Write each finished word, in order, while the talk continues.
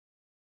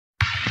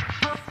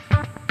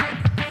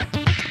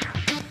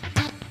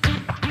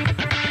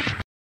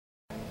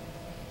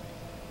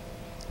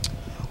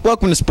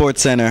Welcome to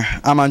Sports Center.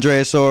 I'm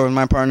Andreas Orr with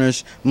my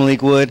partners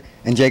Malik Wood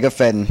and Jacob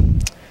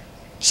Fedden.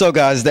 So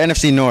guys, the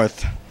NFC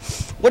North.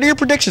 What are your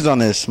predictions on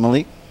this,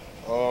 Malik?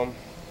 I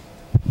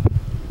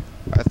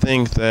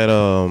think that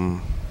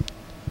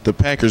the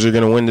Packers are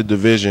going to win the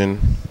division,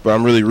 but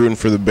I'm really rooting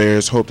for the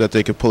Bears. Hope that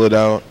they could pull it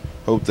out.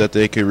 Hope that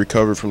they could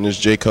recover from this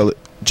Jay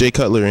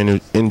Cutler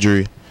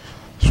injury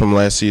from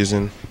last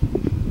season.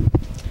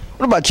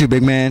 What about you,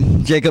 big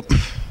man? Jacob?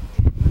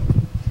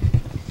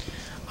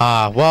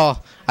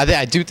 Well,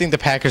 I do think the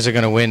Packers are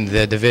going to win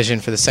the division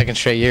for the second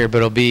straight year, but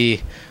it'll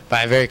be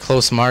by a very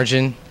close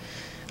margin.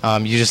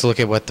 You just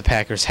look at what the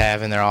Packers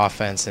have in their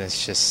offense, and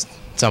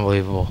it's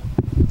unbelievable.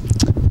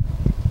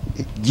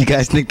 You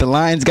guys think the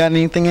Lions got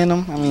anything in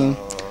them? I mean,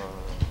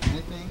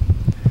 anything?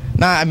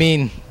 Nah, I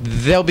mean,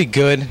 they'll be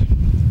good,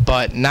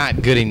 but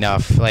not good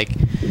enough. Like,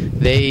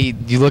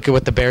 you look at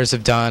what the Bears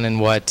have done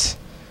and what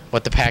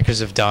the Packers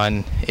have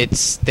done.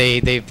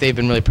 They've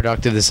been really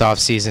productive this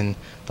offseason.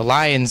 The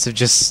Lions have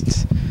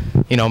just,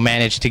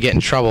 managed to get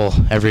in trouble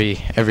every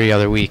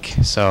other week.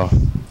 So,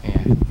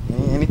 yeah.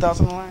 Any thoughts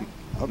on the line?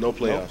 Okay. No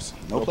playoffs.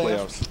 No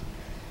playoffs.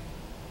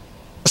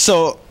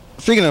 So,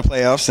 speaking of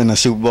playoffs and the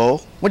Super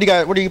Bowl, what do you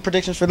got? What are your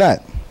predictions for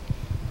that?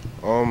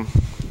 I'm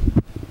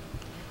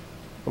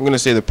gonna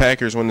say the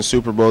Packers win the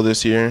Super Bowl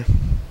this year,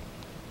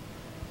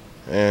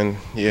 and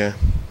yeah,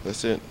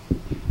 that's it.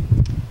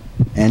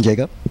 And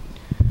Jacob?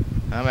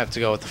 I'm gonna have to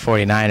go with the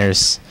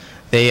 49ers.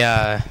 They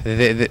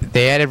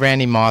added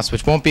Randy Moss,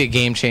 which won't be a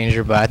game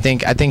changer, but I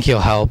think he'll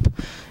help.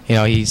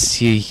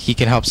 He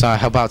can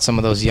help out some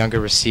of those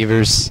younger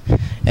receivers,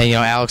 and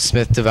Alex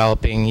Smith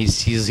developing.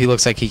 He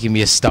looks like he can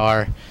be a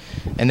star.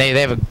 And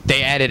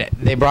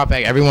they brought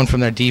back everyone from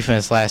their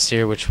defense last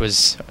year, which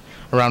was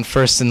around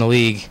first in the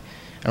league,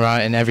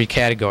 around in every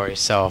category.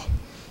 So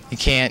you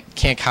can't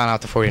count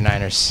out the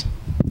 49ers.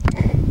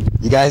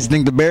 You guys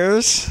think the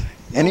Bears?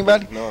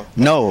 Anybody?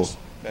 No.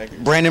 Packers.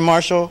 Brandon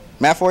Marshall,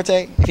 Matt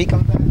Forte, if he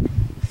comes back?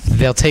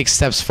 They'll take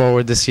steps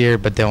forward this year,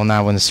 but they will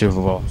not win the Super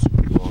Bowl.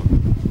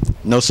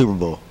 No Super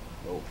Bowl.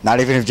 No. Not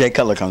even if Jay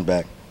Cutler comes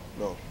back.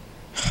 No.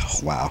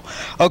 Wow.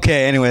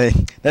 Okay, anyway,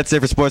 that's it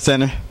for Sports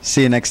Center.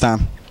 See you next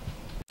time.